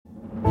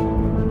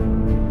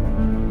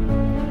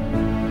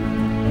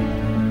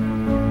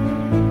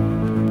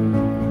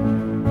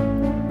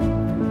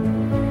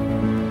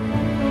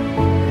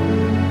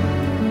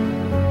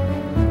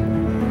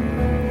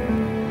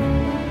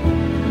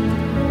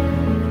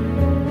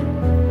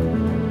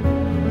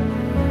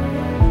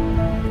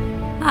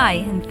Hi,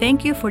 and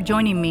thank you for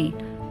joining me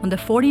on the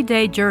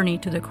 40-day journey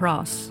to the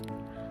cross.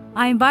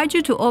 I invite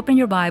you to open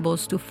your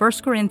Bibles to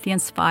 1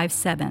 Corinthians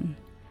 5:7,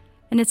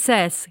 and it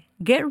says,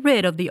 "Get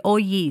rid of the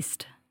old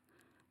yeast,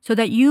 so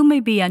that you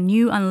may be a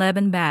new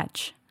unleavened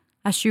batch,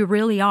 as you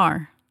really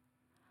are.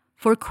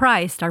 For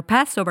Christ, our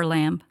Passover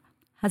lamb,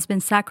 has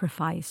been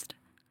sacrificed."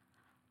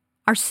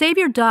 Our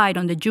Savior died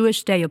on the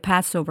Jewish day of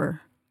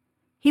Passover.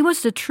 He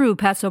was the true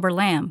Passover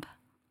lamb.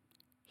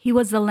 He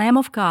was the Lamb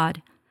of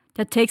God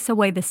that takes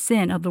away the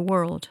sin of the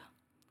world.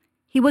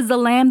 He was the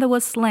Lamb that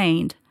was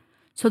slain,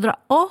 so that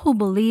all who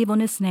believe on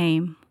His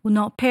name will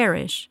not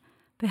perish,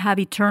 but have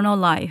eternal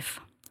life.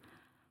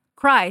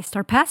 Christ,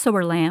 our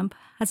Passover lamb,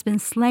 has been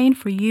slain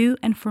for you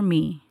and for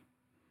me.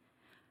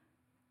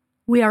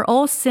 We are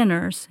all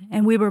sinners,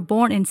 and we were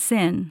born in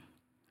sin.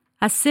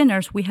 As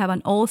sinners, we have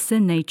an old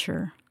sin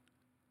nature,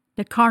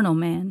 the carnal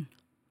man.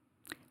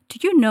 Do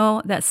you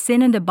know that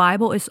sin in the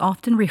Bible is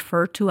often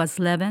referred to as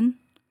leaven?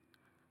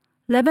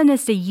 Leaven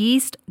is the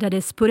yeast that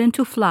is put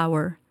into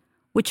flour,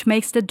 which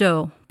makes the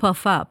dough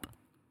puff up.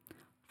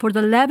 For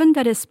the leaven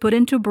that is put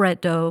into bread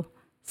dough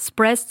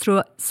spreads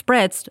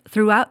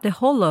throughout the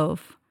whole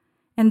loaf,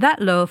 and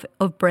that loaf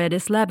of bread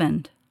is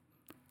leavened.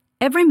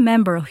 Every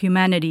member of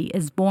humanity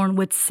is born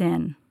with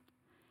sin.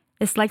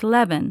 It's like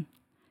leaven.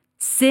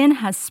 Sin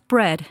has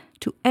spread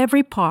to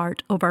every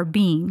part of our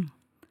being.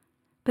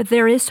 But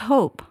there is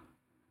hope.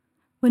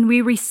 When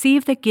we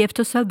receive the gift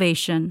of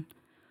salvation,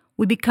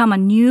 we become a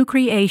new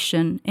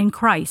creation in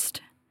Christ.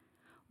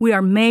 We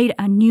are made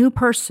a new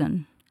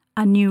person,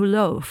 a new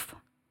loaf.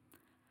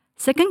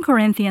 2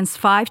 Corinthians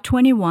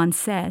 5:21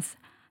 says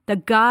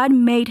that God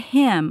made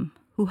Him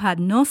who had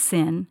no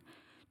sin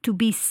to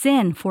be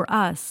sin for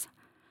us,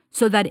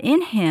 so that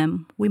in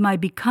Him we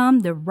might become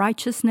the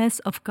righteousness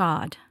of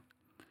God.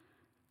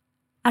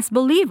 As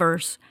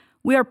believers,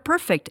 we are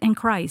perfect in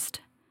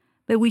Christ,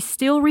 but we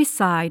still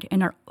reside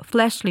in our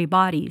fleshly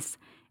bodies,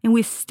 and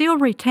we still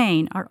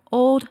retain our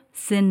old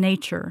sin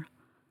nature,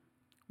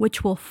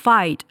 which will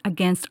fight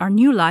against our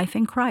new life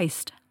in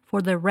Christ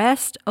for the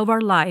rest of our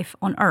life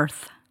on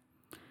earth.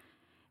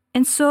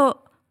 And so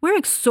we're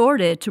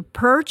exhorted to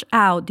purge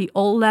out the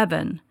old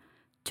leaven,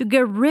 to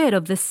get rid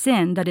of the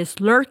sin that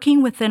is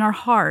lurking within our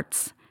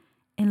hearts,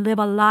 and live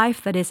a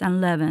life that is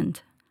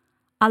unleavened,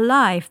 a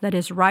life that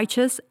is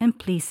righteous and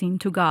pleasing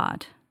to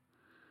God.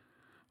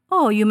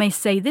 Oh, you may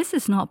say, this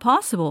is not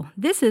possible.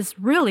 This is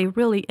really,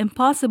 really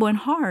impossible and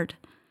hard.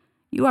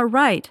 You are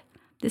right.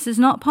 This is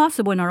not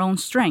possible in our own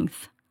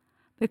strength.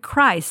 But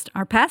Christ,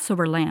 our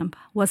Passover lamb,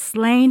 was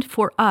slain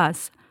for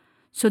us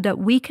so that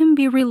we can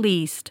be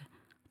released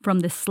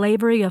from the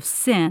slavery of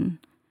sin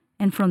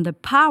and from the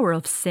power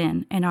of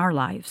sin in our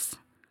lives.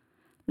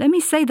 Let me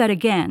say that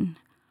again.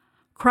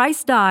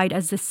 Christ died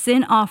as the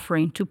sin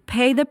offering to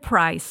pay the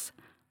price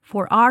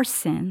for our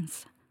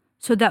sins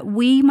so that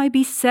we might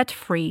be set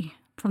free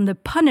from the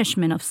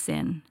punishment of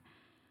sin.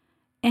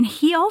 And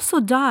He also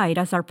died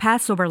as our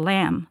Passover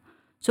lamb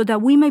so that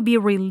we may be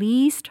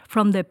released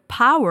from the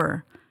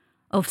power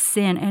of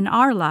sin in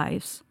our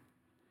lives.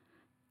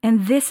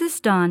 And this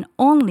is done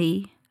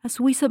only as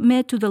we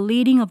submit to the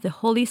leading of the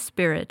Holy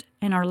Spirit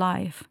in our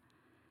life,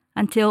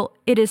 until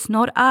it is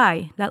not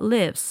I that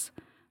lives,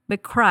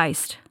 but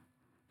Christ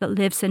that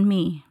lives in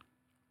me.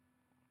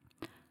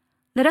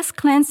 Let us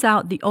cleanse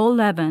out the old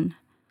leaven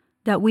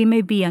that we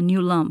may be a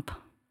new lump.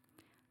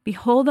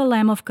 Behold, the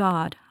Lamb of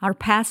God, our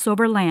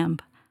Passover lamb,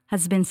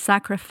 has been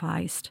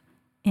sacrificed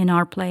in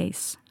our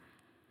place.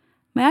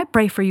 May I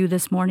pray for you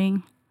this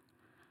morning?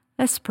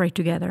 Let's pray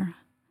together.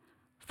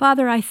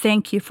 Father, I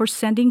thank You for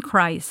sending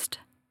Christ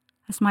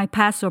as my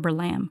Passover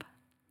lamb,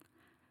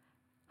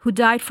 who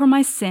died for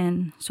my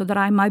sin so that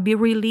I might be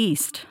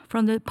released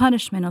from the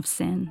punishment of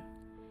sin,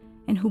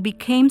 and who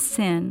became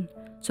sin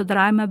so that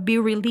I might be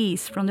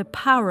released from the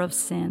power of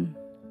sin.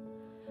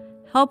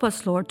 Help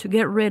us, Lord, to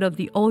get rid of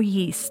the old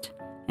yeast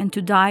and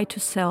to die to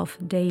self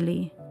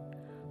daily.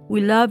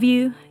 We love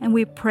You and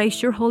we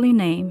praise Your holy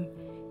name.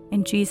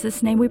 In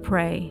Jesus' name we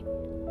pray.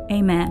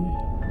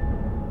 Amen.